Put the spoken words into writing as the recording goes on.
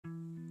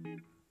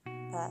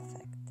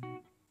perfect.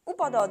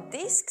 Podo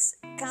Discs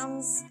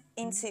comes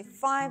into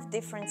 5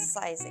 different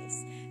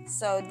sizes.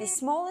 So the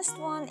smallest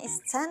one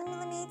is 10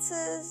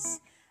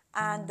 millimeters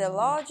and the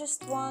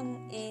largest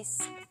one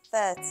is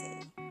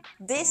 30.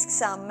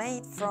 Discs are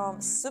made from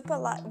super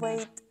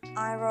lightweight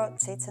URZO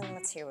titan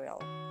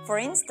material. For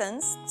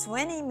instance,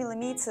 20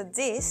 millimeter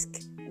disc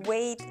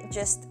weighed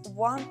just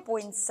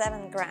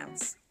 1.7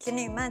 grams. Can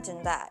you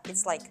imagine that?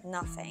 It's like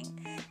nothing.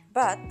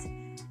 But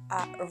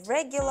a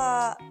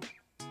regular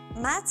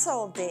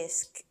metal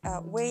disc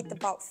weighed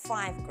about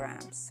 5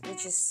 grams,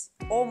 which is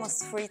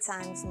almost 3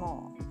 times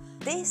more.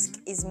 Disc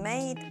is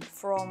made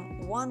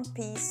from one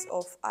piece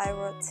of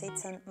URZO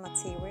titan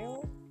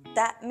material.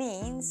 That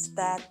means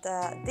that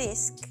the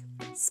disc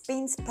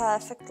spins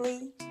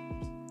perfectly,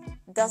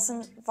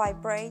 doesn't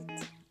vibrate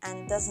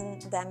and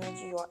doesn't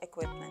damage your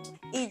equipment.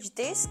 Each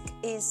disc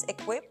is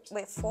equipped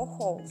with 4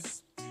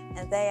 holes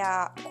and they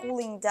are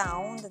cooling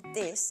down the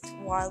disc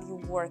while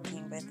you're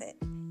working with it.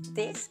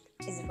 Disc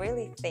is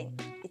really thin,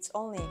 it's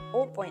only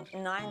 0.9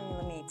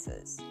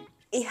 millimeters.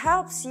 It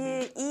helps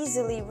you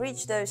easily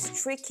reach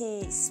those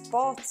tricky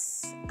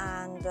spots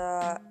and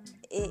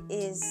it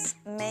is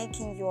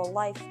making your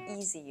life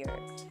easier.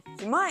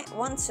 You might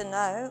want to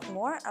know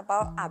more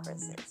about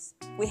abrasives.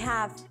 We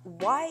have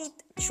wide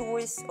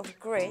choice of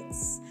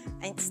grids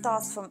and it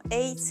starts from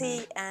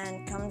 80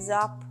 and comes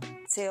up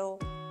till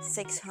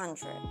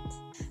 600.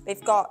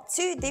 We've got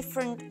 2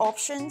 different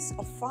options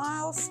of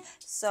files,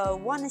 so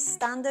one is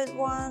standard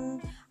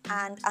one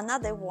and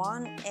another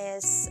one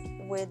is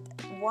with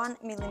 1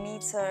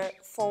 millimeter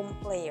foam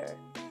layer.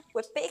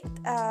 We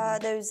picked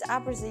those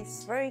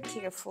abrasives very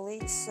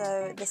carefully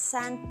so the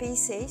sand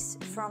pieces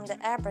from the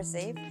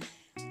abrasive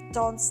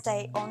don't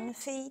stay on the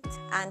feet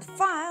and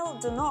file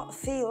do not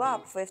fill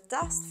up with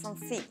dust from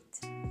feet.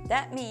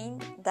 That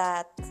means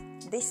that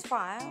this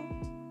file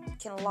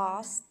can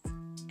last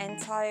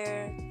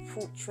entire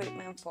full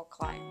treatment for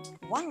client.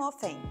 One more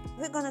thing,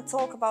 we're gonna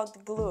talk about the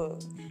glue.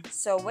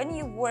 So when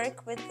you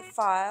work with the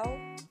file,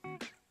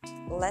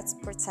 let's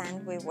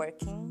pretend we're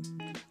working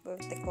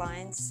with the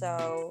client.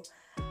 So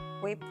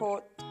we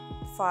put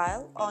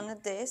file on a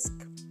disc,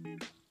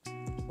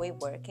 we're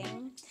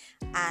working,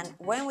 and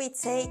when we're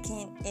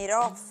taking it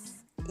off,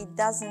 it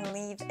doesn't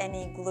leave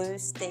any glue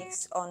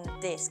sticks on the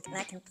disc, and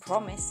I can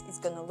promise it's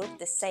gonna look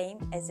the same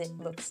as it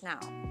looks now.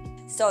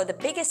 So the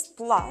biggest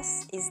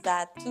plus is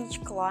that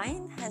each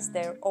client has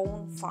their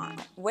own file.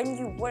 When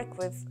you work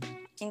with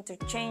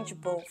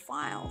interchangeable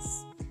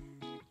files,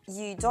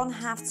 you don't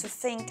have to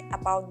think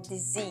about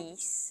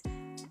disease.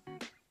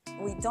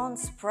 We don't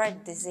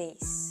spread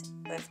disease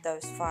with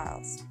those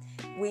files.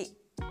 We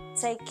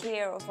take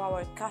care of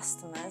our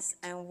customers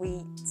and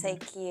we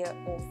take care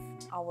of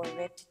our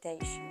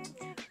reputation.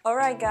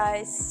 Alright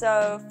guys,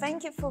 so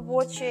thank you for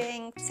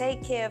watching.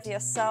 Take care of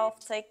yourself,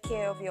 take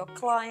care of your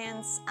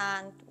clients,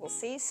 and we'll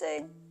see you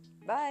soon.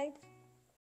 Bye!